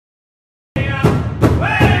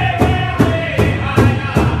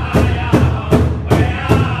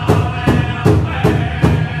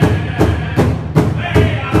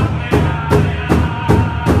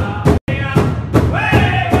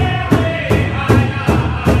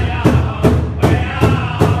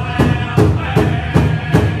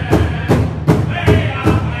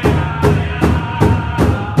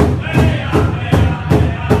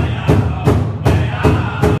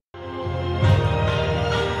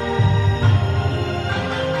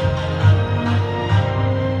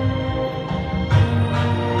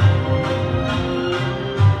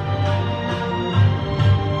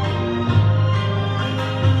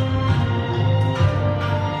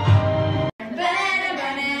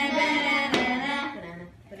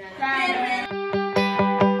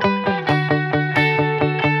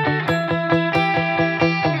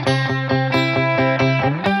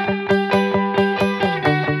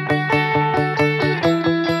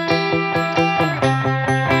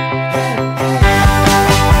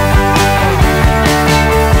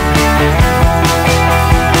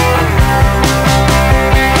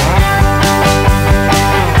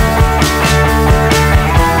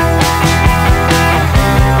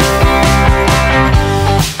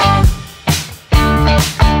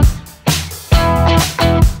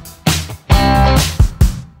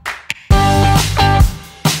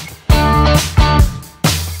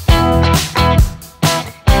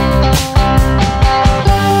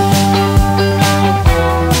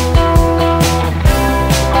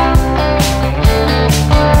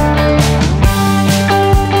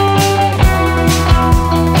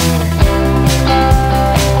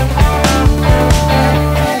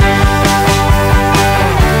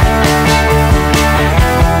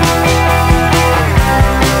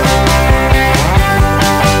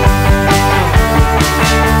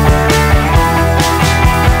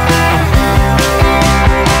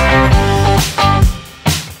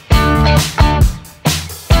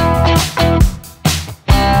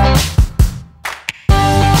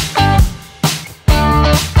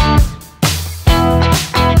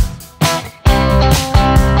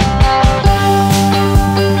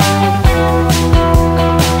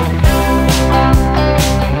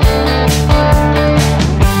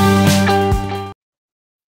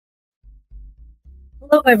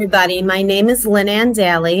everybody. My name is Lynnanne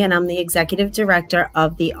Daly, and I'm the Executive Director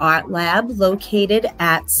of the Art Lab located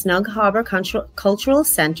at Snug Harbor Cultural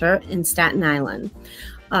Center in Staten Island.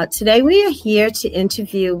 Today we are here to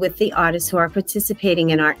interview with the artists who are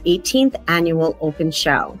participating in our 18th annual open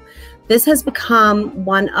show. This has become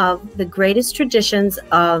one of the greatest traditions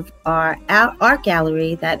of our art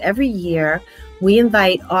gallery that every year we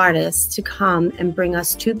invite artists to come and bring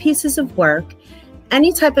us 2 pieces of work.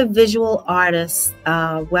 Any type of visual artist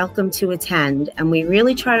welcome to attend, and we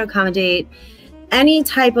really try to accommodate any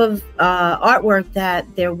type of artwork that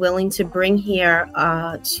they're willing to bring here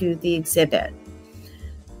to the exhibit.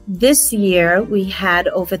 This year we had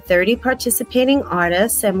over 30 participating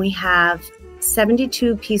artists, and we have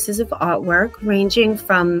 72 pieces of artwork ranging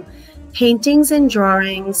from paintings and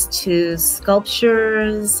drawings to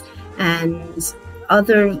sculptures and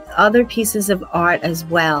other pieces of art as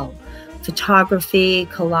well. Photography,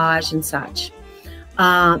 collage, and such.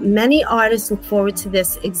 Many artists look forward to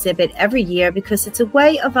this exhibit every year because it's a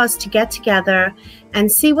way of us to get together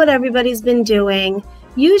and see what everybody's been doing.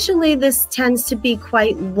 Usually this tends to be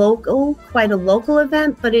quite a local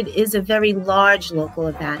event, but it is a very large local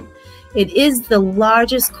event. It is the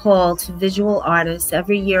largest call to visual artists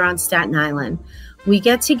every year on Staten Island. We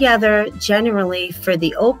get together generally for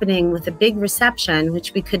the opening with a big reception,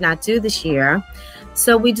 which we could not do this year.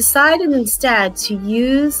 So we decided instead to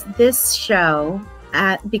use this show,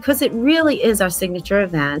 because it really is our signature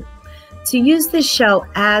event, to use this show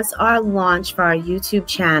as our launch for our YouTube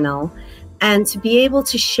channel and to be able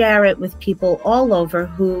to share it with people all over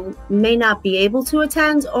who may not be able to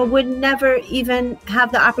attend or would never even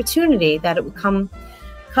have the opportunity that it would come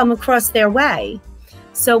across their way.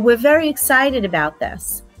 So we're very excited about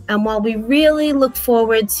this. And while we really look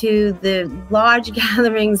forward to the large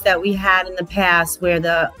gatherings that we had in the past where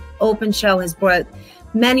the open show has brought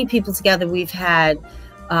many people together, we've had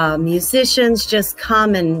musicians just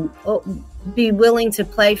come and be willing to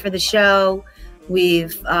play for the show.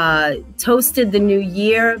 We've toasted the new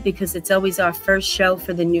year because it's always our first show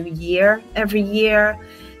for the new year every year.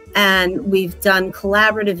 And we've done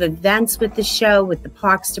collaborative events with the show, with the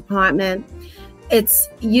Parks Department. It's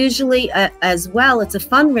usually, as well, it's a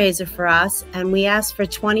fundraiser for us, and we ask for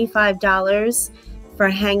 $25 for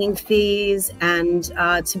hanging fees and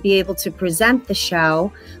to be able to present the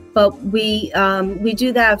show. But we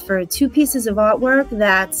do that for 2 pieces of artwork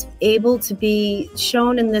that's able to be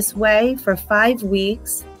shown in this way for 5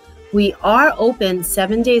 weeks. We are open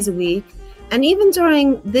 7 days a week. And even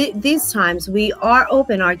during these times, we are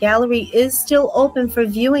open. Our gallery is still open for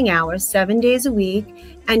viewing hours 7 days a week,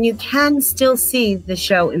 and you can still see the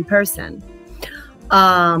show in person.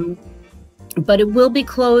 But it will be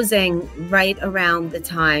closing right around the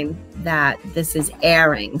time that this is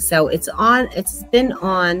airing. So it's been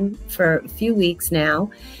on for a few weeks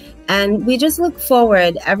now. And we just look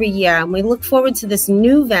forward every year, and we look forward to this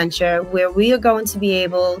new venture where we are going to be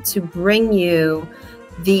able to bring you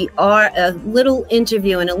a little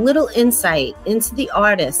interview and a little insight into the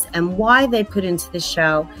artists and why they put into the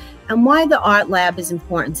show and why the Art Lab is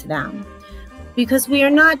important to them. Because we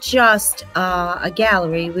are not just a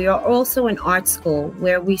gallery, we are also an art school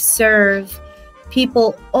where we serve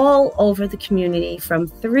people all over the community from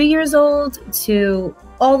 3 years old to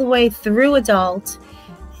all the way through adult,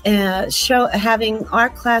 having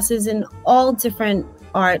art classes in all different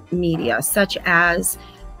art media, such as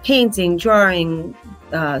painting, drawing,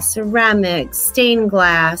 ceramics, stained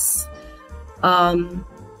glass,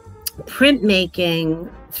 printmaking,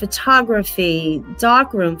 photography,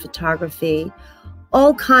 darkroom photography,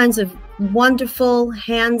 all kinds of wonderful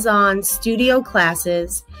hands-on studio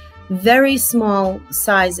classes, very small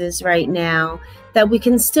sizes right now that we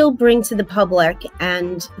can still bring to the public.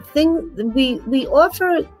 And we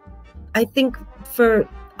offer, I think, for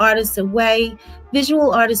artists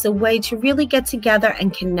visual artists, a way to really get together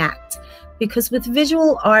and connect. Because with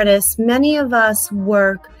visual artists, many of us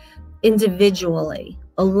work individually,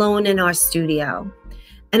 alone in our studio.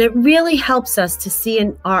 And it really helps us to see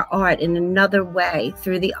our art in another way,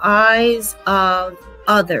 through the eyes of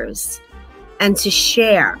others, and to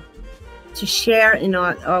share in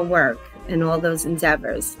our work and all those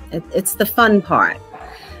endeavors. It's the fun part.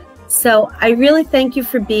 So I really thank you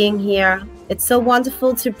for being here. It's so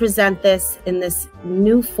wonderful to present this in this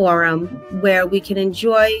new forum where we can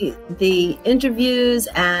enjoy the interviews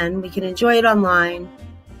and we can enjoy it online,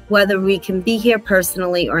 whether we can be here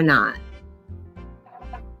personally or not.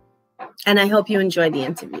 And I hope you enjoy the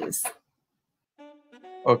interviews.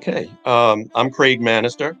 Okay, I'm Craig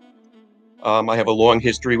Manister. I have a long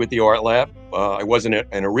history with the Art Lab. I wasn't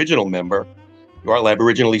an original member. The Art Lab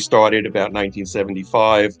originally started about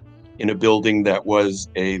 1975 in a building that was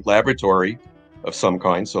a laboratory of some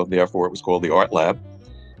kind, so therefore it was called the Art Lab.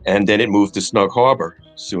 And then it moved to Snug Harbor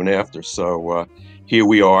soon after. So here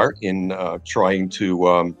we are in trying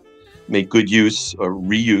to make good use or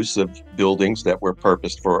reuse of buildings that were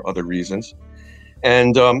purposed for other reasons.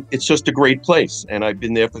 And it's just a great place. And I've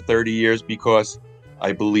been there for 30 years because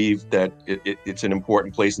I believe that it's an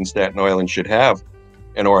important place, and Staten Island should have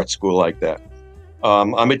an art school like that.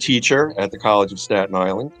 I'm a teacher at the College of Staten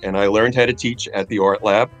Island, and I learned how to teach at the Art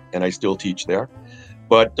Lab, and I still teach there.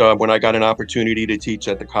 But when I got an opportunity to teach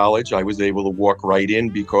at the college, I was able to walk right in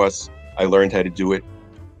because I learned how to do it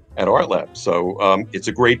at Art Lab. So it's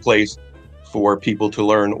a great place for people to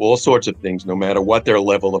learn all sorts of things, no matter what their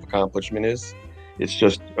level of accomplishment is. It's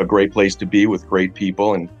just a great place to be with great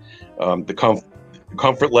people, and the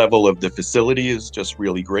comfort level of the facility is just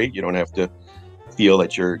really great. You don't have to feel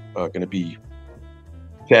that you're going to be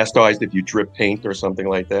chastised if you drip paint or something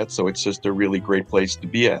like that. So it's just a really great place to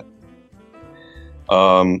be at.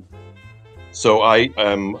 So I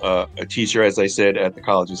am a teacher, as I said, at the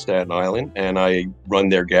College of Staten Island, and I run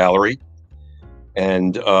their gallery.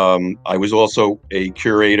 And I was also a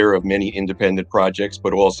curator of many independent projects,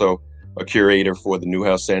 but also a curator for the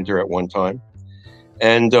Newhouse Center at one time.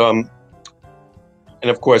 And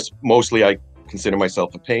of course, mostly I consider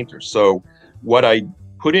myself a painter. So what I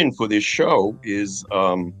put in for this show is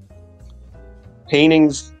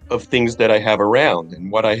paintings of things that I have around.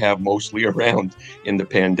 And what I have mostly around in the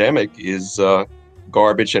pandemic is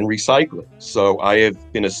garbage and recycling. So I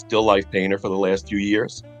have been a still life painter for the last few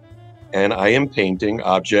years, and I am painting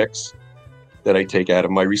objects that I take out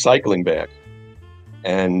of my recycling bag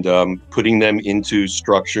and putting them into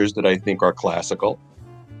structures that I think are classical.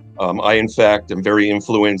 I, in fact, am very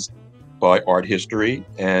influenced by art history,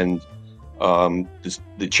 and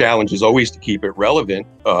the challenge is always to keep it relevant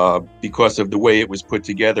because of the way it was put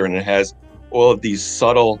together, and it has all of these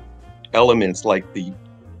subtle elements, like the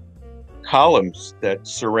columns that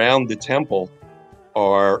surround the temple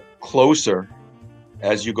are closer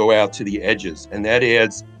as you go out to the edges, and that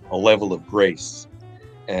adds a level of grace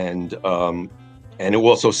and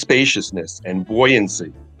also spaciousness and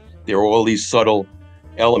buoyancy. There are all these subtle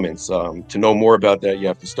elements. To know more about that, you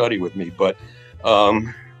have to study with me, but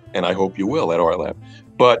and I hope you will at Art Lab.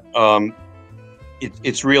 But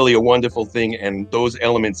it's really a wonderful thing, and those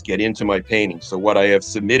elements get into my painting. So what I have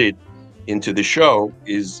submitted into the show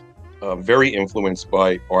is very influenced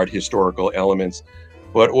by art historical elements,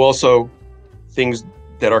 but also things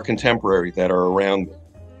that are contemporary, that are around me.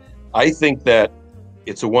 I think that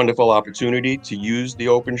it's a wonderful opportunity to use the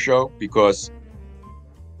open show because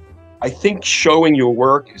I think showing your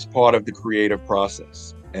work is part of the creative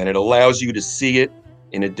process, and it allows you to see it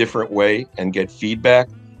in a different way and get feedback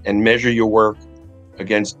and measure your work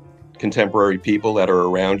against contemporary people that are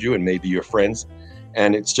around you and maybe your friends.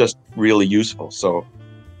 And it's just really useful. So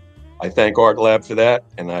I thank Art Lab for that,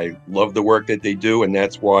 and I love the work that they do, and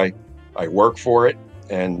that's why I work for it.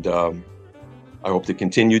 And I hope to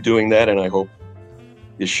continue doing that, and I hope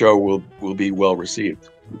this show will be well received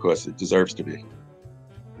because it deserves to be.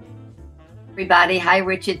 Everybody, hi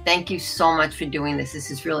Richard, thank you so much for doing this.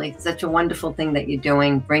 This is really such a wonderful thing that you're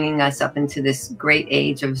doing, bringing us up into this great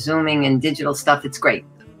age of Zooming and digital stuff. It's great,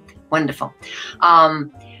 wonderful.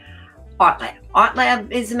 Art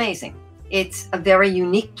Lab is amazing. It's a very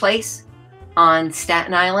unique place on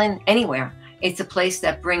Staten Island, anywhere. It's a place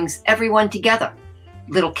that brings everyone together,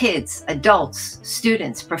 little kids, adults,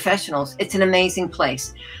 students, professionals. It's an amazing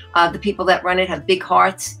place. The people that run it have big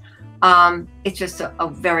hearts. It's just a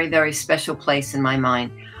very, very special place in my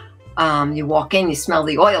mind. You walk in, you smell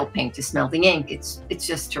the oil paint, you smell the ink. It's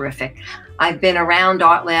just terrific. I've been around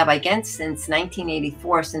Art Lab, I guess, since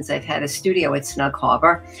 1984, since I've had a studio at Snug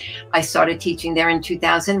Harbor. I started teaching there in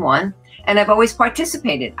 2001, and I've always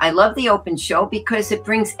participated. I love the open show because it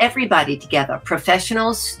brings everybody together,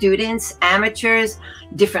 professionals, students, amateurs,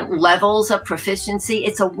 different levels of proficiency.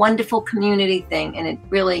 It's a wonderful community thing, and it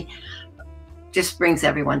really just brings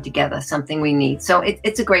everyone together, something we need. So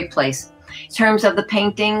it's a great place. In terms of the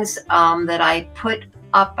paintings that I put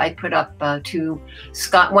up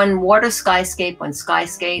one water skyscape, one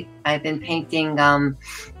skyscape. I've been painting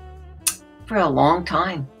for a long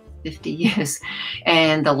time, 50 years.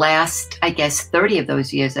 And the last, I guess, 30 of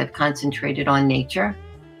those years, I've concentrated on nature,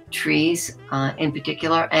 trees in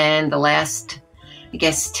particular. And the last, I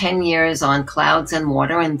guess, 10 years on clouds and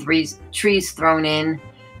water, and trees thrown in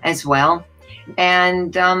as well.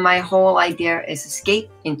 And my whole idea is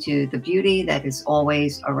escape into the beauty that is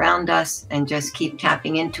always around us and just keep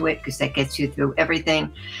tapping into it, because that gets you through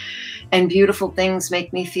everything. And beautiful things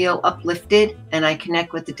make me feel uplifted, and I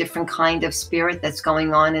connect with the different kind of spirit that's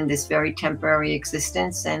going on in this very temporary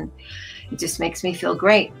existence, and it just makes me feel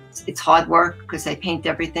great. It's hard work because I paint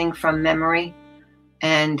everything from memory,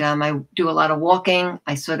 and I do a lot of walking.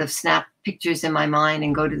 I sort of snap pictures in my mind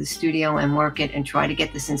and go to the studio and work it and try to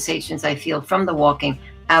get the sensations I feel from the walking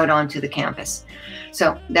out onto the canvas.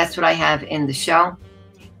 So that's what I have in the show.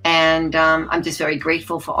 And I'm just very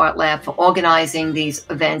grateful for Art Lab for organizing these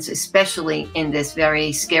events, especially in this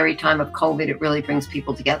very scary time of COVID. It really brings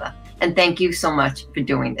people together. And thank you so much for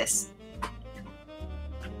doing this.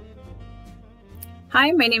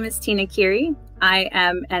 Hi, my name is Tina Quiri. I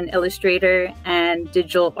am an illustrator and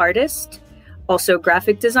digital artist, also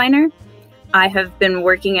graphic designer. I have been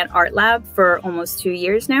working at Art Lab for almost 2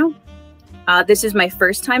 years now. This is my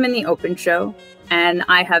first time in the open show, and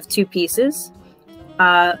I have 2 pieces.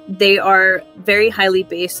 They are very highly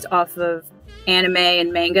based off of anime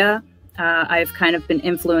and manga. I've kind of been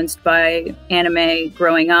influenced by anime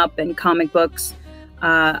growing up and comic books.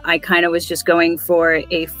 I kind of was just going for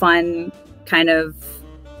a fun, kind of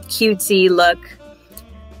cutesy look.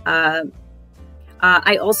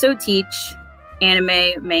 I also teach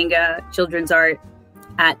anime, manga, children's art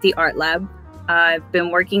at the Art Lab. I've been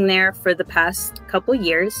working there for the past couple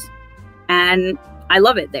years, and I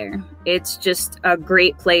love it there. It's just a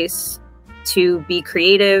great place to be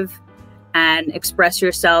creative and express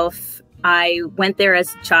yourself. I went there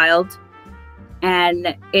as a child,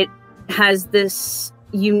 and it has this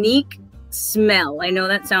unique smell. I know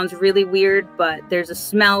that sounds really weird, but there's a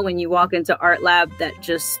smell when you walk into Art Lab that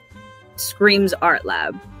just screams Art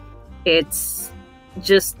Lab. It's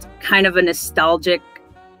just kind of a nostalgic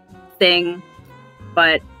thing,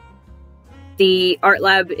 but the Art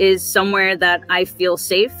Lab is somewhere that I feel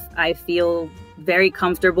safe. I feel very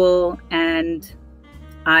comfortable, and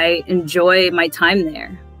I enjoy my time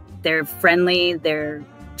there. They're friendly. They're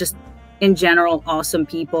just, in general, awesome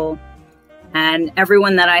people. And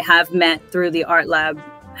everyone that I have met through the Art Lab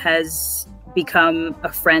has become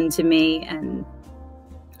a friend to me and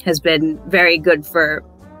has been very good for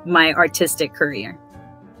my artistic career.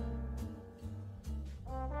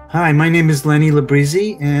 Hi, my name is Lenny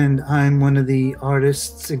Labrizzi, and I'm one of the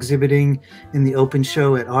artists exhibiting in the open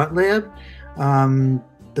show at Art Lab.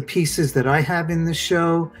 The pieces that I have in the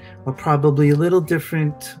show are probably a little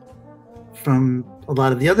different from a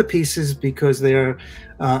lot of the other pieces because they're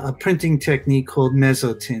a printing technique called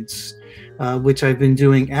mezzotints, which I've been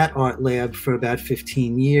doing at Art Lab for about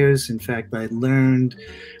 15 years. In fact, I learned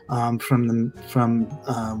from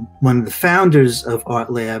one of the founders of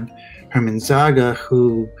Art Lab, Herman Zaga,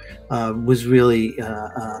 who was really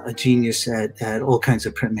a genius at all kinds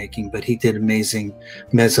of printmaking, but he did amazing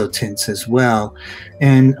mezzotints as well.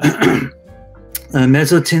 And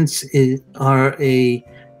mezzotints are a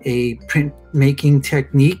printmaking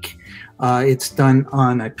technique. It's done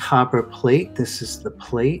on a copper plate. This is the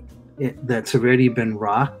plate that's already been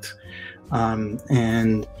rocked.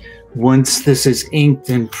 And once this is inked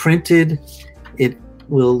and printed, it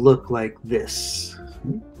will look like this.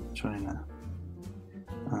 Trying to,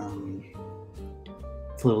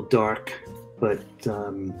 it's a little dark, but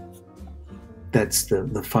that's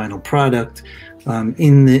the final product.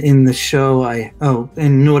 In the show,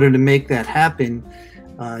 in order to make that happen,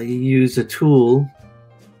 you use a tool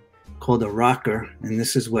called a rocker, and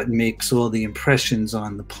this is what makes all the impressions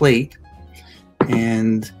on the plate,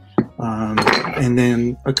 and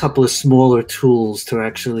then a couple of smaller tools to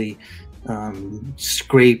actually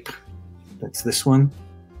scrape. That's this one.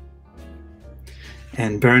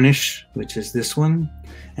 And burnish, which is this one,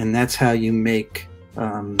 and that's how you make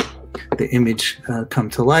the image come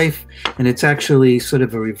to life. And it's actually sort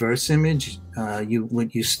of a reverse image.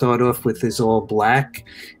 What you start off with is all black,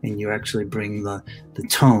 and you actually bring the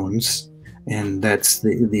tones, and that's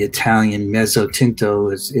the Italian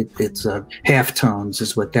mezzotinto. It's half tones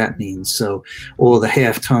is what that means. So all the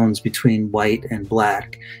half tones between white and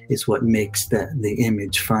black is what makes the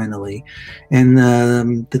image finally. And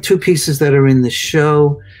the 2 pieces that are in the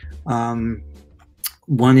show,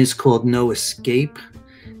 one is called No Escape,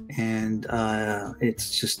 and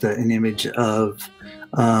it's just an image of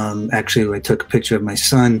actually I took a picture of my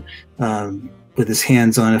son with his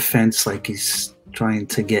hands on a fence like he's trying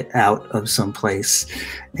to get out of someplace.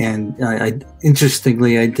 And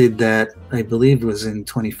interestingly, I did that, I believe it was in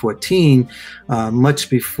 2014, much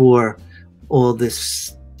before all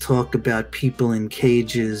this talk about people in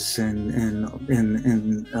cages and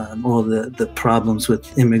all the problems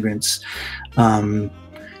with immigrants. But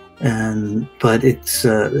it's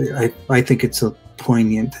I think it's a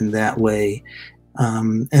poignant in that way.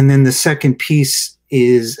 And then the second piece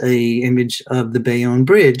is a image of the Bayonne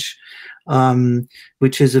Bridge,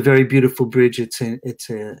 which is a very beautiful bridge. It's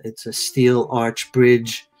a steel arch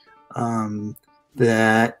bridge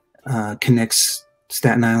that connects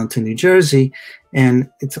Staten Island to New Jersey, and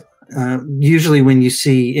it's usually when you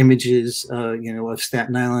see images, of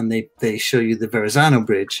Staten Island, they show you the Verrazano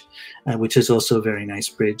Bridge, which is also a very nice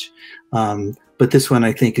bridge. But this one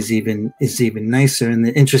I think is even nicer. And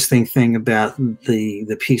the interesting thing about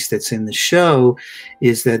the piece that's in the show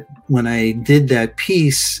is that when I did that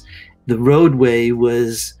piece, the roadway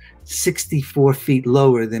was 64 feet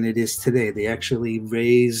lower than it is today. They actually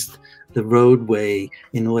raised the roadway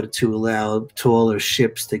in order to allow taller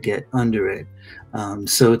ships to get under it.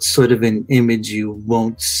 So it's sort of an image you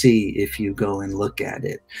won't see if you go and look at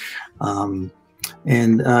it.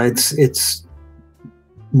 It's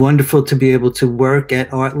wonderful to be able to work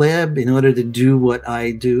at Art Lab. In order to do what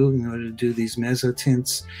I do, in order to do these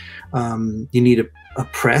mezzotints, you need a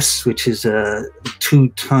press, which is a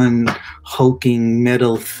 2-ton hulking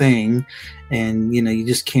metal thing, and you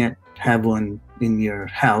just can't have one in your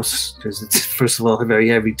house because it's, first of all, very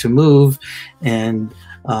heavy to move, and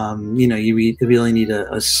you really need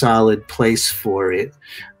a solid place for it,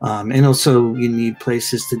 and also you need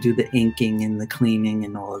places to do the inking and the cleaning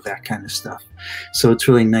and all of that kind of stuff. So it's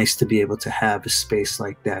really nice to be able to have a space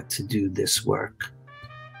like that to do this work.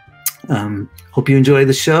 Hope you enjoy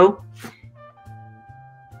the show.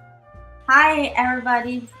 Hi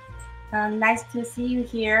everybody, nice to see you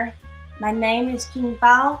here. My name is Jing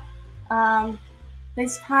Bao.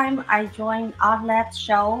 This time I joined Art Lab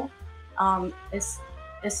show. I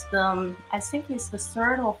think it's the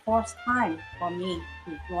third or fourth time for me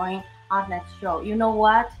to join Art Lab show. You know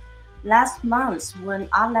what? Last month when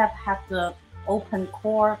Art Lab had the open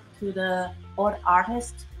call to all the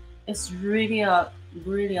artists, it's really a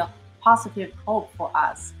positive hope for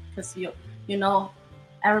us, because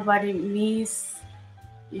everybody meets.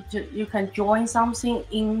 You can join something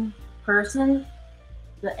in person.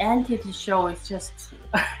 The entity show is just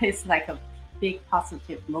it's like a big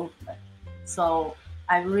positive movement. So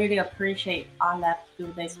I really appreciate Art Lab to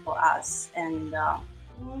do this for us. And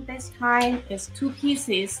this time is 2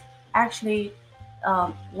 pieces. Actually,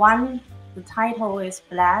 one, the title is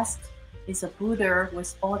Blessed. It's a Buddha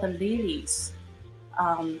with all the lilies.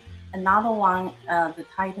 Another one, the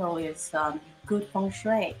title is Good Feng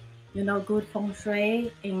Shui. Good Feng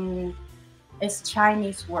Shui is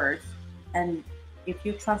Chinese word, and if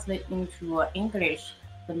you translate into English,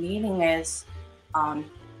 the meaning is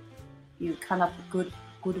you kind of good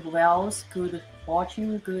wealth, good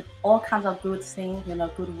fortune, good all kinds of good things,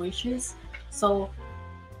 good wishes. So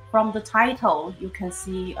from the title, you can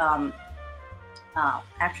see.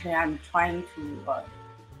 Actually, I'm trying to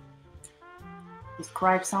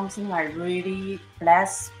describe something. I really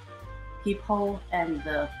bless people and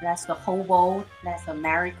bless the whole world, bless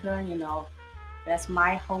America, bless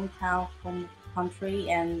my hometown, home country.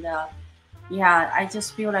 And I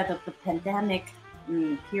just feel like the pandemic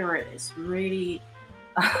period is really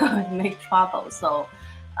make trouble. So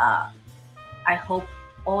I hope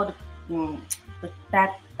all the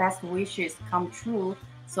best wishes come true,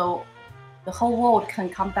 so the whole world can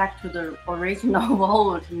come back to the original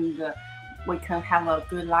world, and we can have a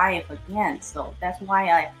good life again. So that's why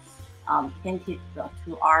I painted the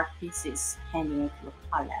 2 art pieces hanging to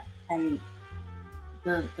Art Lab. And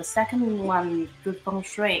the second one, Good Feng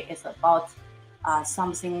Shui, is about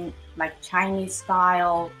something like Chinese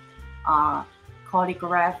style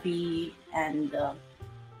calligraphy and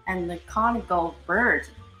the conical bird.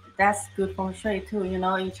 That's Good Feng Shui too.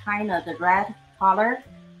 In China, the red color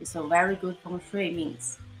is a very good Feng Shui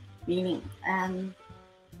meaning. And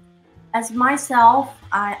as myself,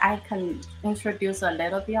 I can introduce a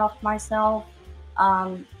little bit of myself.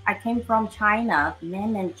 I came from China,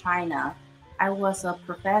 mainland China. I was a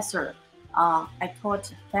professor. I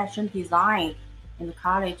taught fashion design in the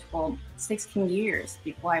college for 16 years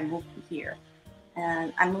before I moved to here.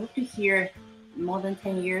 And I moved to here more than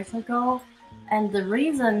 10 years ago. And the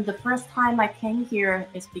reason, the first time I came here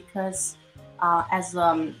is because as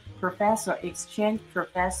a professor, exchange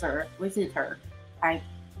professor, visitor, I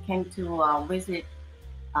came to visit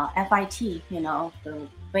FIT, the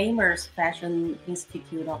famous Fashion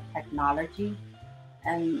Institute of Technology.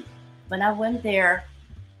 And when I went there,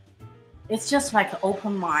 it's just like an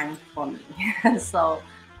open mind for me. So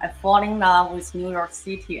I fall in love with New York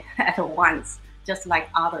City at once, just like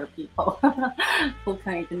other people who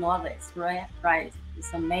can ignore this, right?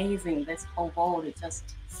 It's amazing. This whole world is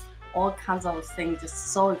just all kinds of things,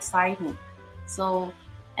 just so exciting. So,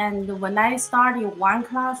 and when I started one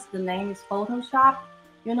class, the name is Photoshop.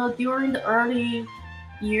 During the early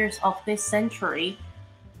years of this century,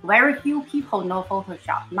 very few people know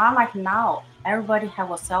Photoshop. Not like now. Everybody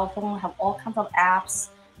have a cell phone, have all kinds of apps.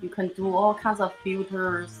 You can do all kinds of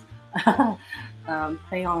filters,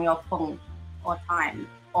 play on your phone all time,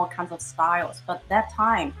 all kinds of styles. But that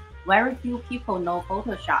time, very few people know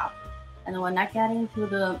Photoshop. And when I get into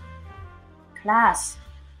the class,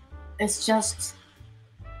 it's just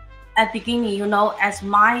at beginning, you know, as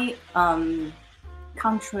my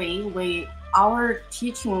country, our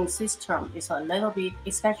teaching system is a little bit,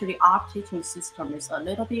 especially art teaching system is a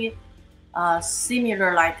little bit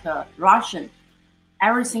similar like Russian.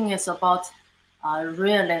 Everything is about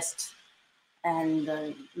realist and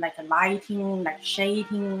like lighting, like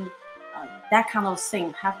shading, that kind of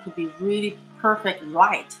thing have to be really perfect,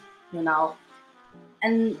 right, you know.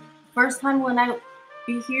 And first time when I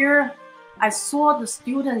be here, I saw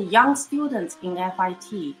the young students in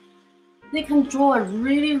FIT. They can draw a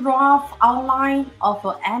really rough outline of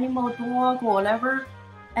an animal, dog, or whatever,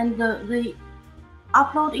 and they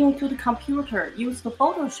upload into the computer, use the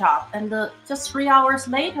Photoshop, and just 3 hours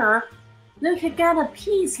later, they could get a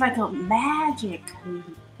piece like a magic,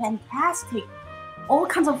 fantastic, all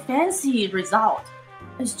kinds of fancy result.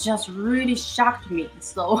 It's just really shocked me.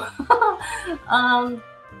 So,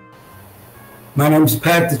 my name's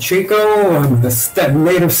Pat DeCicco. I'm a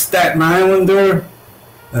native Staten Islander,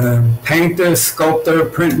 painter, sculptor,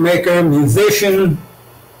 printmaker, musician,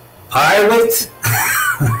 pilot.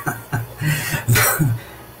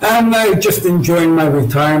 I'm just enjoying my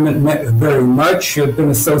retirement very much. I've been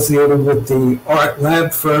associated with the Art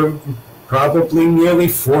Lab for probably nearly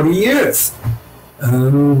 40 years,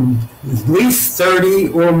 at least 30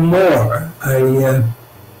 or more. I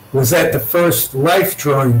was at the first life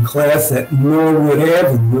drawing class at Norwood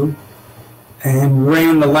Avenue and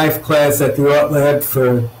ran the life class at the Art Lab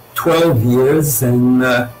for 12 years. And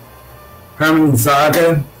Herman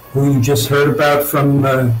Zaga, who you just heard about from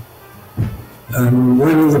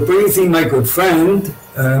Malissa Priebe, my good friend,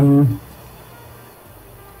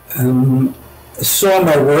 saw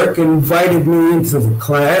my work and invited me into the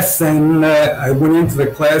class, and I went into the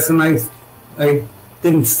class and I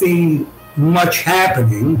didn't see much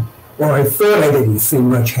happening, or I thought I didn't see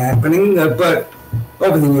much happening, but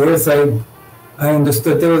over the years I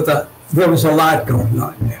understood there was a lot going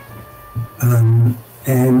on there.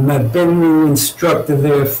 And I've been the instructor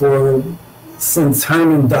there since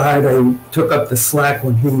Herman died. I took up the slack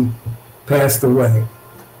when he passed away.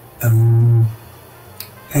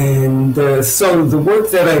 So the work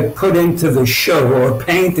that I put into the show, or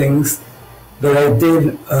paintings that I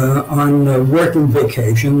did on working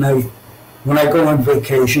vacation, when I go on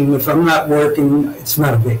vacation, if I'm not working, it's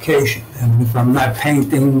not a vacation. And if I'm not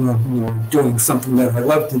painting or doing something that I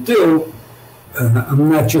love to do, I'm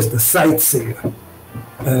not just a sightseer.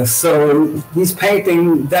 So these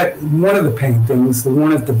paintings, one of the paintings, the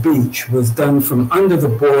one at the beach, was done from under the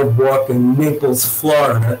boardwalk in Naples,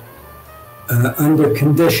 Florida, under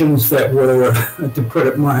conditions that were, to put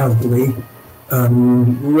it mildly,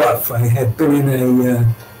 rough. I had been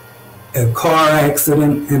in a car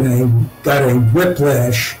accident and I got a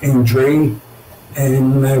whiplash injury,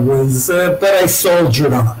 and but I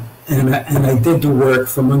soldiered on, and I did the work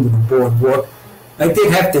from under the boardwalk. I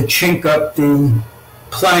did have to chink up the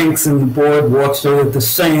planks in the boardwalk so that the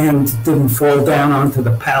sand didn't fall down onto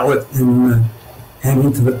the palette and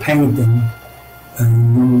into the painting.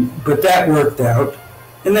 But that worked out.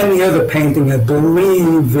 And then the other painting, I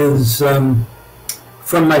believe, is from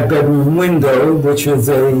my bedroom window, which is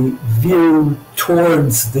a view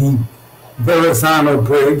towards the Verrazano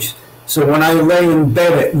Bridge. So when I lay in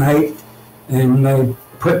bed at night and I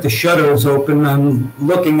put the shutters open, I'm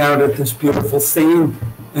looking out at this beautiful scene,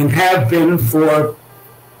 and have been for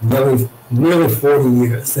nearly 40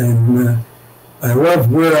 years. And I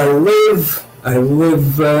love where I live. I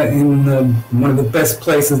live in one of the best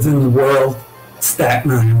places in the world,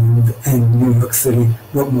 Staten Island and New York City.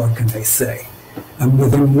 What more can I say? I'm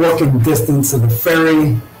within walking distance of the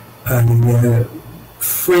ferry. I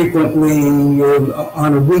frequently,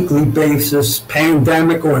 on a weekly basis,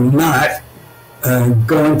 pandemic or not,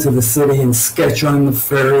 go into the city and sketch on the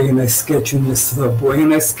ferry, and I sketch in the subway,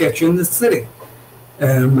 and I sketch in the city.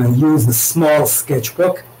 I use a small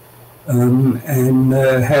sketchbook. And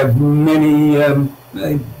have many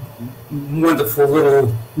wonderful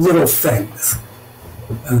little things.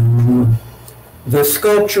 The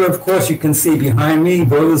sculpture, of course, you can see behind me.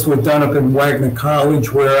 Those were done up in Wagner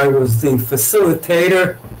College, where I was the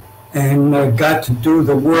facilitator and got to do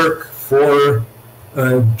the work for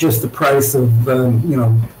just the price of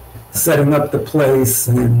setting up the place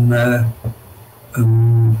and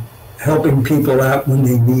helping people out when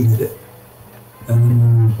they needed it.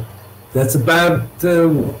 That's about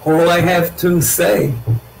all I have to say.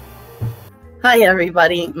 Hi,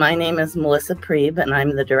 everybody. My name is Malissa Priebe, and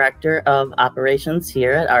I'm the Director of Operations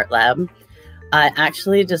here at Art Lab. I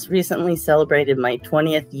actually just recently celebrated my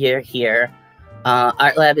 20th year here.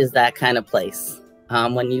 Art Lab is that kind of place.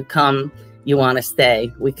 When you come, you want to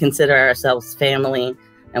stay. We consider ourselves family,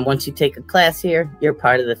 and once you take a class here, you're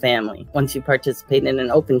part of the family. Once you participate in an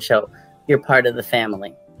open show, you're part of the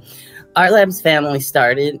family. Art Lab's family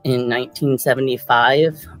started in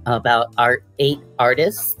 1975. About 8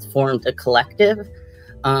 artists formed a collective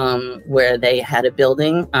where they had a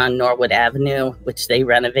building on Norwood Avenue, which they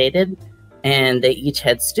renovated, and they each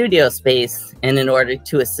had studio space. And in order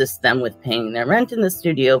to assist them with paying their rent in the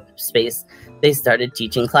studio space, they started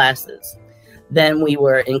teaching classes. Then we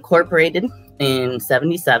were incorporated in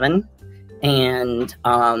 77, and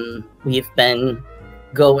we've been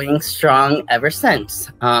going strong ever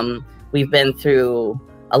since. We've been through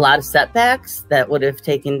a lot of setbacks that would have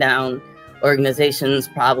taken down organizations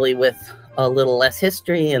probably with a little less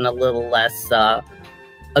history and a little less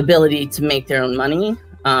ability to make their own money,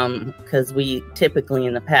 because we typically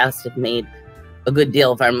in the past have made a good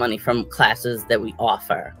deal of our money from classes that we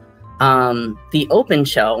offer. The open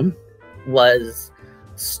show was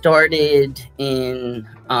started in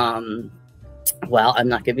well, I'm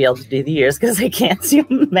not going to be able to do the years because I can't do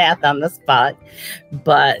math on the spot,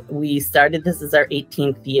 but we started, this is our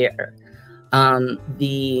 18th year.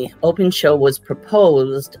 The open show was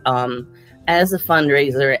proposed as a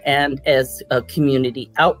fundraiser and as a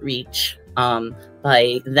community outreach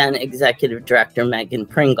by then Executive Director Megan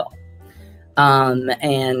Pringle.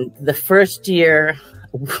 And the first year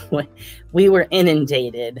we were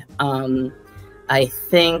inundated. I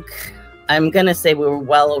think I'm going to say we were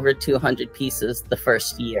well over 200 pieces the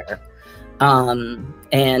first year.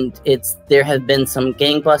 And there have been some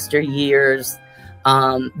gangbuster years.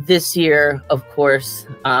 This year, of course,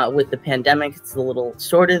 with the pandemic, it's a little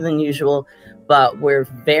shorter than usual, but we're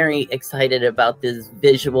very excited about this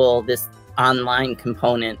visual, this online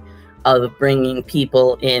component of bringing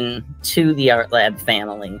people in to the Art Lab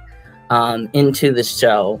family, into the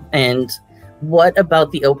show. And what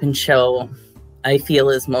about the open show I feel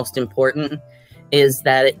is most important is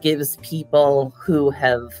that it gives people who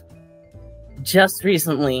have just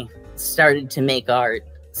recently started to make art,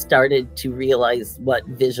 started to realize what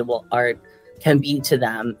visual art can be to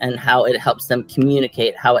them and how it helps them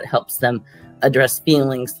communicate, how it helps them address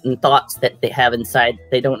feelings and thoughts that they have inside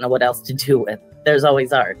they don't know what else to do with. There's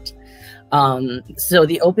always art. So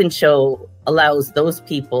the open show allows those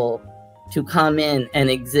people to come in and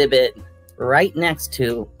exhibit right next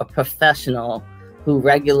to a professional who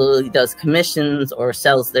regularly does commissions or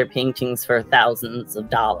sells their paintings for thousands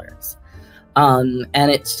of dollars. And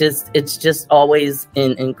it's just always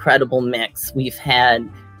an incredible mix. We've had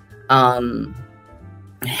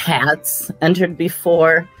hats entered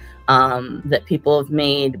before that people have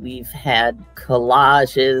made. We've had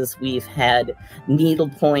collages. We've had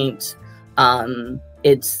needlepoint.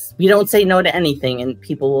 We don't say no to anything, and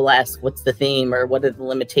people will ask, what's the theme or what are the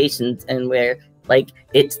limitations? And we're like,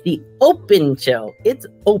 it's the open show. It's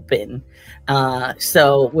open.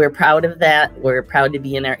 So we're proud of that. We're proud to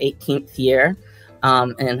be in our 18th year,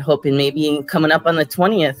 and hoping maybe coming up on the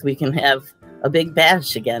 20th, we can have a big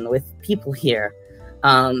bash again with people here.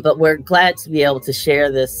 But we're glad to be able to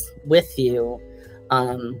share this with you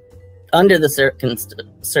under the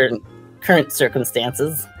current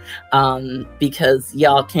circumstances, because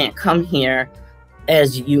y'all can't come here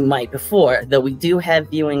as you might before, though we do have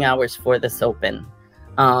viewing hours for this open.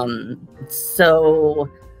 So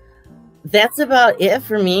that's about it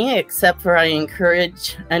for me, except for I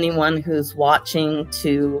encourage anyone who's watching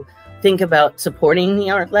to think about supporting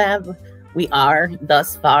the Art Lab. We are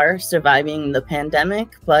thus far surviving the pandemic,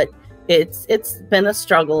 but it's been a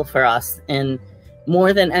struggle for us. And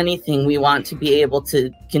more than anything, we want to be able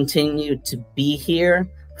to continue to be here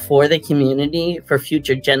for the community, for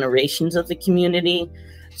future generations of the community.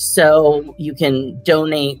 So you can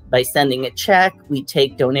donate by sending a check. We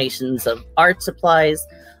take donations of art supplies.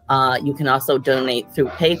 You can also donate through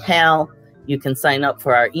PayPal. You can sign up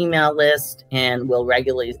for our email list, and we'll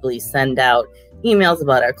regularly send out emails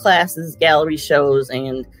about our classes, gallery shows,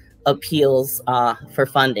 and appeals for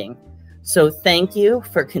funding. So thank you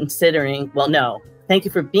for considering, well, no, thank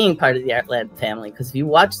you for being part of the Art Lab family, because if you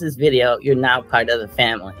watch this video, you're now part of the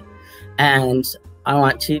family. And I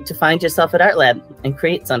want you to find yourself at Art Lab and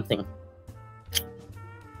create something.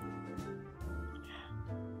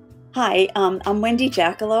 Hi, I'm Wendy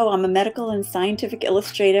Jackelow. I'm a medical and scientific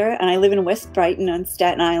illustrator, and I live in West Brighton on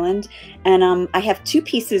Staten Island. And I have 2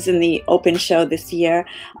 pieces in the open show this year.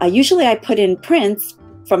 Usually I put in prints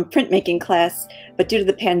from printmaking class, but due to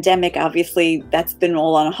the pandemic, obviously that's been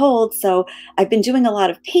all on hold. So I've been doing a lot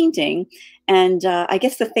of painting. And I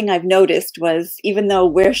guess the thing I've noticed was, even though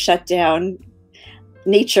we're shut down,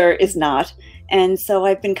 nature is not. And so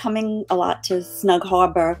I've been coming a lot to Snug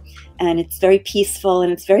Harbor, and it's very peaceful and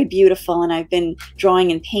it's very beautiful, and I've been drawing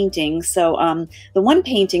and painting. So the one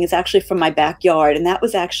painting is actually from my backyard, and that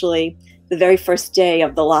was actually the very first day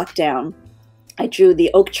of the lockdown. I drew the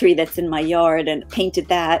oak tree that's in my yard and painted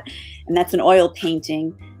that, and that's an oil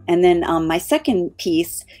painting. And then my second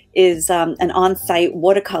piece is an on-site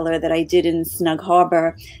watercolor that I did in Snug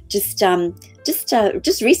Harbor just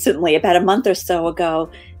recently, about a month or so ago.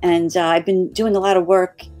 And I've been doing a lot of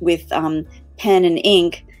work with pen and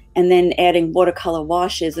ink, and then adding watercolor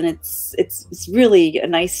washes. And it's really a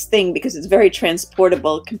nice thing because it's very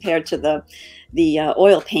transportable compared to the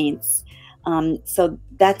oil paints. So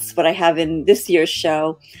that's what I have in this year's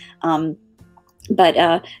show.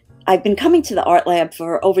 But I've been coming to the Art Lab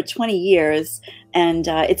for over 20 years, and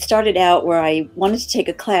it started out where I wanted to take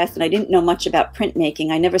a class, and I didn't know much about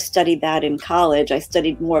printmaking. I never studied that in college. I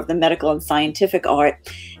studied more of the medical and scientific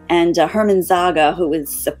art. And Herman Zaga, who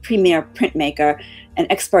is a premier printmaker, an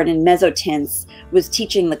expert in mezzotints, was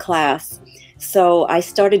teaching the class. So I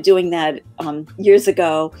started doing that years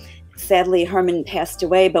ago. Sadly, Herman passed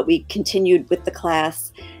away, but we continued with the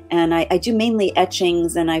class. And I do mainly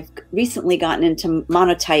etchings, and I've recently gotten into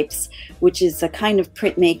monotypes, which is a kind of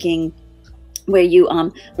printmaking where you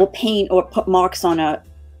will paint or put marks on a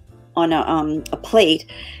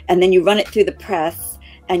plate, and then you run it through the press,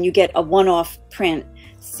 and you get a one-off print.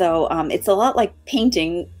 So it's a lot like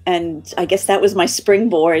painting, and I guess that was my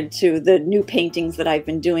springboard to the new paintings that I've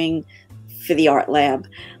been doing for the Art Lab.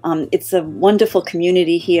 It's a wonderful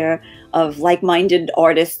community here of like-minded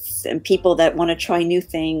artists and people that want to try new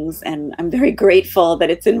things, and I'm very grateful that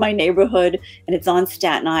it's in my neighborhood and it's on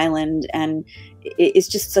Staten Island, and it's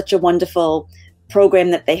just such a wonderful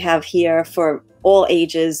program that they have here for all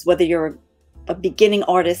ages, whether you're a beginning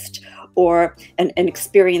artist or an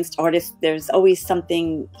experienced artist. There's always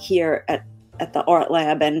something here at the Art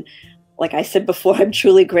Lab, and like I said before, I'm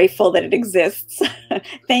truly grateful that it exists.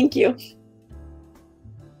 Thank you.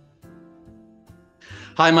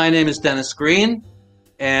 Hi, my name is Dennis Green,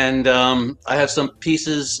 and I have some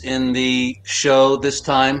pieces in the show this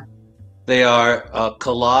time. They are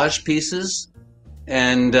collage pieces,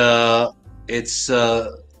 and it's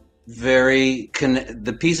the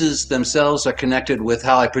pieces themselves are connected with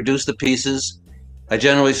how I produce the pieces. I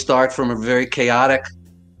generally start from a very chaotic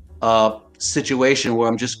situation where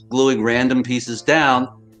I'm just gluing random pieces down,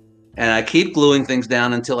 and I keep gluing things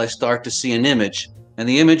down until I start to see an image. And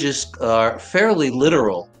the images are fairly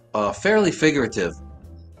literal, fairly figurative.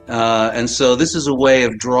 And so this is a way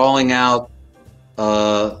of drawing out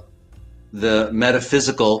the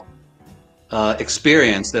metaphysical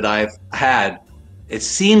experience that I've had. It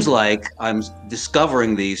seems like I'm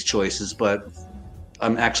discovering these choices, but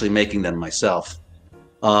I'm actually making them myself.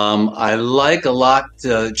 I like a lot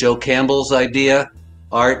Joe Campbell's idea.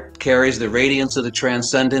 Art carries the radiance of the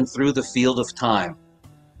transcendent through the field of time.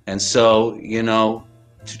 And so, you know,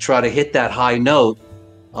 to try to hit that high note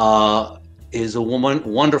is a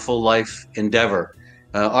wonderful life endeavor.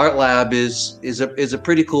 Art Lab is a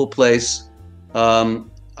pretty cool place.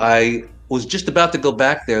 I was just about to go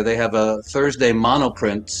back there. They have a Thursday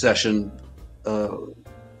monoprint session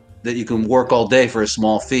that you can work all day for a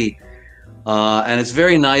small fee. And it's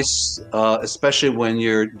very nice, especially when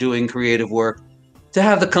you're doing creative work, to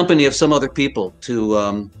have the company of some other people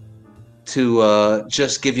to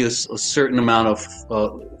just give you a certain amount of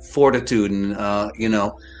fortitude. And you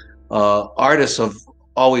know, artists have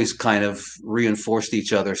always kind of reinforced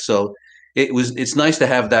each other. So it's nice to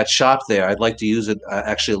have that shop there. I'd like to use it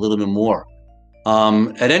actually a little bit more.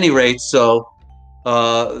 At any rate, so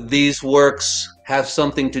these works have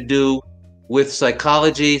something to do with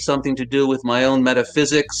psychology, something to do with my own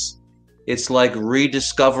metaphysics. It's like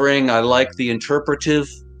rediscovering. I like the interpretive.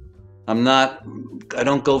 I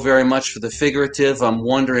don't go very much for the figurative. I'm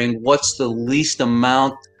wondering what's the least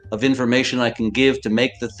amount of information I can give to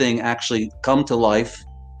make the thing actually come to life.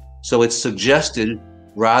 So it's suggested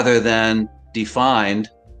rather than defined.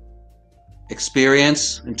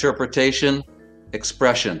 Experience, interpretation,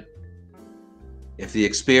 expression. If the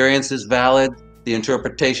experience is valid, the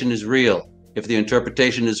interpretation is real. If the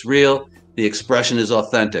interpretation is real, the expression is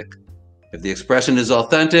authentic. If the expression is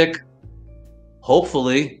authentic,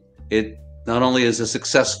 hopefully it not only is a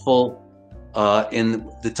successful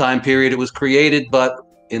in the time period it was created, but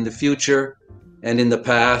in the future and in the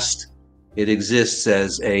past, it exists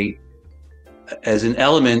as an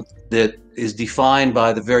element that is defined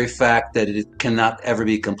by the very fact that it cannot ever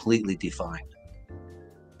be completely defined.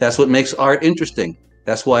 That's what makes art interesting.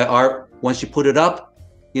 That's why art, once you put it up,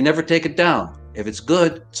 you never take it down. If it's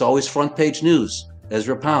good, it's always front page news,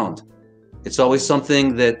 Ezra Pound. It's always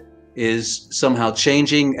something that is somehow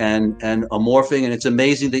changing and morphing, and it's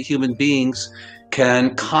amazing that human beings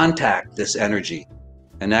can contact this energy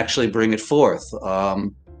and actually bring it forth.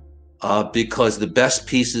 Because the best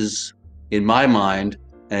pieces, in my mind,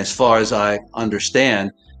 and as far as I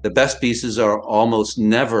understand, the best pieces are almost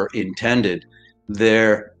never intended.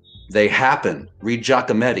 They happen. Read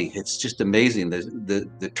Giacometti. It's just amazing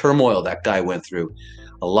the turmoil that guy went through.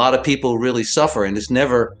 A lot of people really suffer, and it's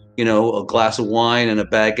never, you know, a glass of wine and a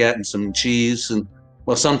baguette and some cheese, and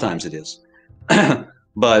well, sometimes it is.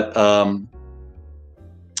 But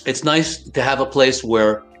it's nice to have a place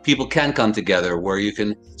where people can come together, where you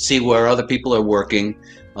can see where other people are working.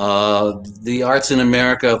 The arts in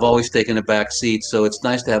America have always taken a back seat, so it's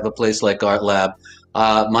nice to have a place like Art Lab.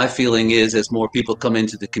 My feeling is, as more people come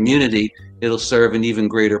into the community, it'll serve an even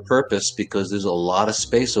greater purpose, because there's a lot of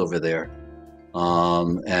space over there,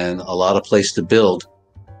 and a lot of place to build.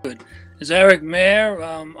 Good. As Eric Mayr,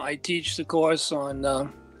 I teach the course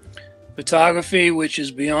on photography, which is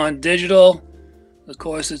beyond digital. The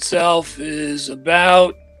course itself is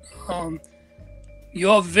about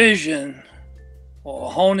your vision, or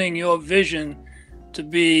honing your vision to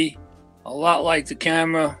be a lot like the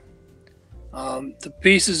camera. The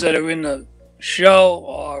pieces that are in the show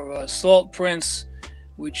are salt prints,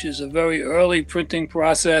 which is a very early printing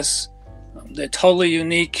process. They're totally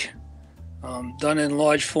unique, done in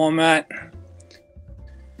large format.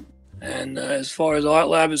 And as far as Art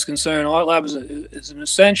Lab is concerned, Art Lab is an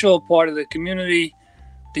essential part of the community,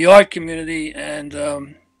 the art community, and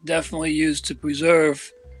definitely used to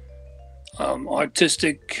preserve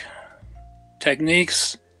artistic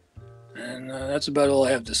techniques. And that's about all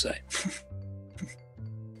I have to say.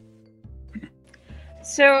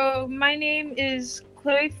 So my name is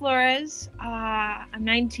Chole Flores. I'm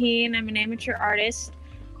 19. I'm an amateur artist.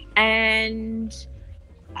 And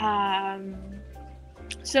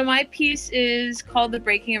so my piece is called The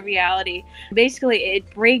Breaking of Reality. Basically,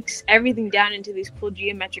 it breaks everything down into these cool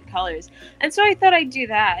geometric colors. And so I thought I'd do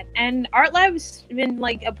that. And Art Lab's been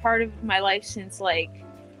like a part of my life since like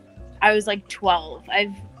I was like 12.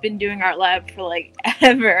 I've been doing Art Lab for like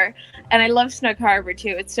ever. And I love Snug Harbor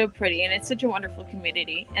too. It's so pretty and it's such a wonderful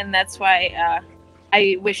community. And that's why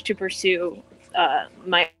I wish to pursue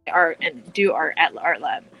my art and do art at Art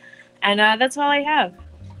Lab. And that's all I have.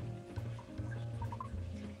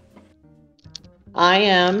 I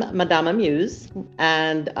am Madamamuse,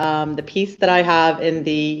 and the piece that I have in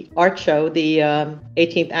the art show, the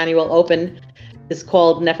 18th annual open, is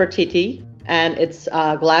called Nefertiti, and it's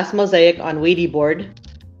glass mosaic on Ouija board,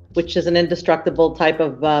 which is an indestructible type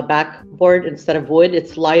of backboard instead of wood.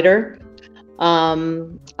 It's lighter.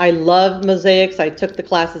 I love mosaics. I took the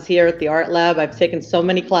classes here at the Art Lab. I've taken so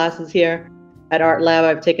many classes here at Art Lab.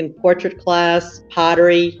 I've taken portrait class,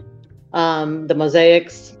 pottery, the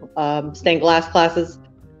mosaics, stained glass classes.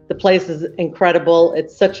 The place is incredible.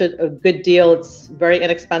 It's such a good deal. It's very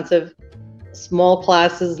inexpensive. Small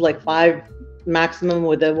classes, like 5 maximum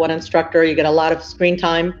with one instructor. You get a lot of screen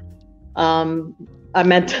time. I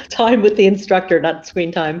meant time with the instructor, not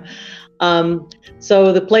screen time.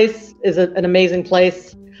 So the place is an amazing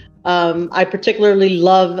place. I particularly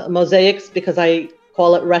love mosaics because I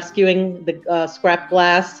call it rescuing the scrap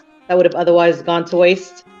glass that would have otherwise gone to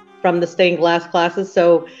waste from the stained glass classes.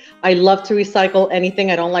 So I love to recycle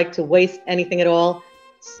anything. I don't like to waste anything at all.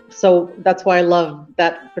 So that's why I love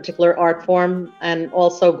that particular art form. And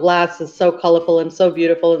also glass is so colorful and so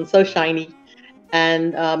beautiful and so shiny.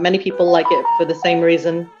 And many people like it for the same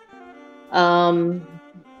reason.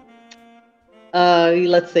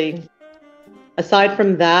 Let's see. Aside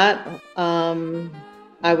from that,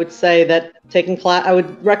 I would say that I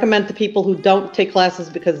would recommend to people who don't take classes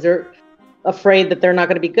because they're afraid that they're not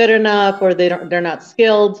going to be good enough or they're not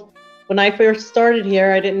skilled. When I first started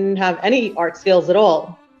here, I didn't have any art skills at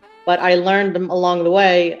all, but I learned them along the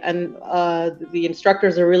way. And the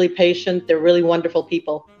instructors are really patient. They're really wonderful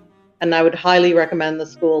people. And I would highly recommend the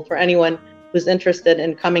school for anyone who's interested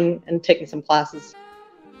in coming and taking some classes.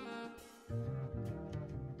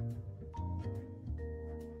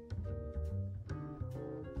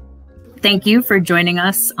 Thank you for joining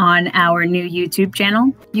us on our new YouTube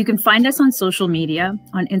channel. You can find us on social media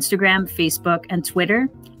on Instagram, Facebook, and Twitter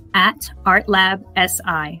at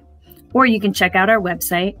ArtLabSI. or you can check out our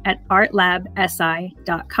website at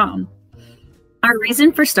artlabsi.com. Our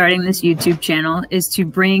reason for starting this YouTube channel is to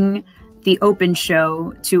bring the open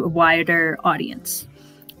show to a wider audience.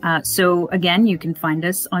 So again, you can find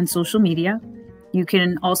us on social media. You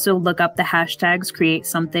can also look up the hashtags create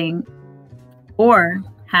something or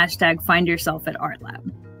hashtag find yourself at Art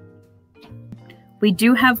Lab. We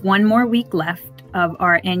do have one more week left of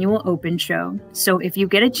our annual open show. So if you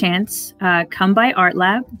get a chance, come by Art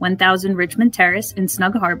Lab, 1000 Richmond Terrace in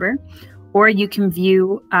Snug Harbor, or you can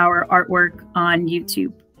view our artwork on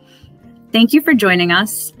YouTube. Thank you for joining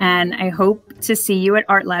us, and I hope to see you at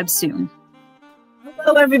Art Lab soon.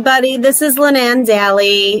 Hello, everybody. This is Lynnanne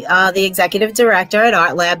Daly, the Executive Director at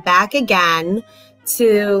Art Lab, back again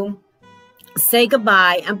to say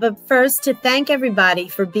goodbye. But first, to thank everybody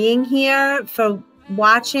for being here, for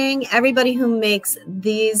watching, everybody who makes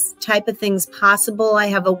these type of things possible. I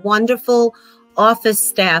have a wonderful office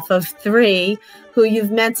staff of 3 who you've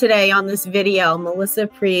met today on this video, Malissa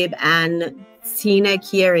Priebe and Tina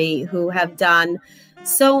Quiri, who have done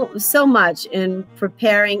so much in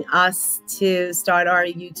preparing us to start our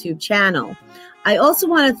YouTube channel. I also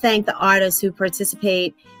want to thank the artists who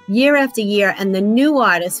participate year after year and the new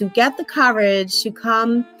artists who get the courage to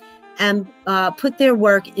come and put their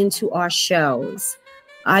work into our shows.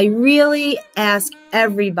 I really ask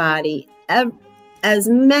everybody, as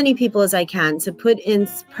many people as I can, to put in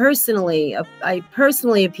personally, I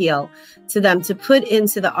personally appeal to them to put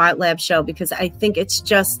into the Art Lab show, because I think it's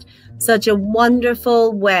just such a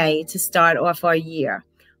wonderful way to start off our year.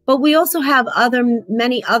 But we also have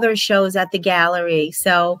many other shows at the gallery.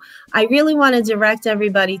 So I really want to direct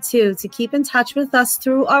everybody to keep in touch with us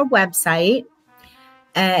through our website.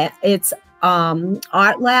 It's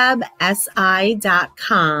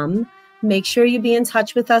artlabsi.com. Make sure you be in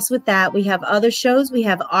touch with us with that. We have other shows. We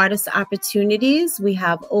have artist opportunities. We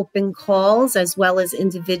have open calls as well as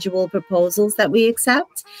individual proposals that we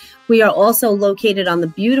accept. We are also located on the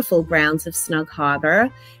beautiful grounds of Snug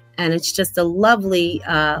Harbor, and it's just a lovely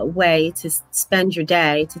way to spend your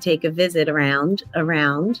day, to take a visit around.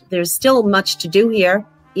 There's still much to do here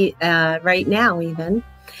right now even.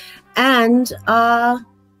 And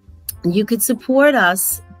you could support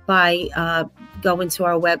us by going to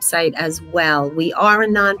our website as well. We are a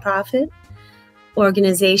nonprofit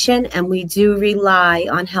organization, and we do rely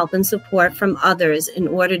on help and support from others in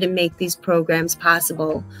order to make these programs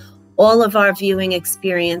possible. All of our viewing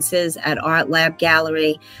experiences at Art Lab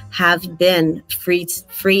Gallery have been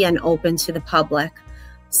free and open to the public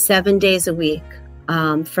 7 days a week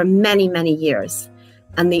for many, many years.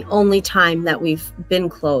 And the only time that we've been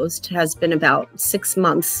closed has been about 6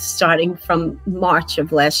 months, starting from March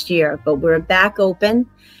of last year. But we're back open,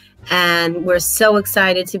 and we're so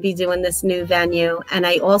excited to be doing this new venue. And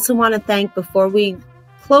I also want to thank, before we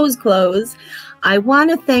close, I want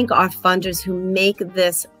to thank our funders who make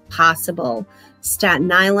this possible.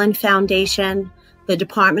 Staten Island Foundation, the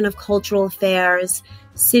Department of Cultural Affairs,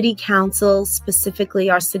 City Council, specifically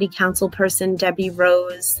our City Council person, Debbie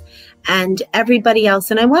Rose, and everybody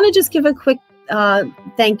else. And I want to just give a quick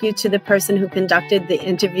thank you to the person who conducted the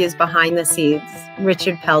interviews behind the scenes,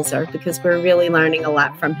 Richard Pelzer, because we're really learning a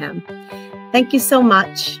lot from him. Thank you so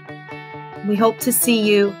much. We hope to see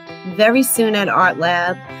you very soon at Art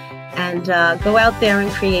Lab, and go out there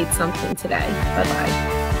and create something today.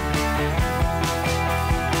 Bye-bye.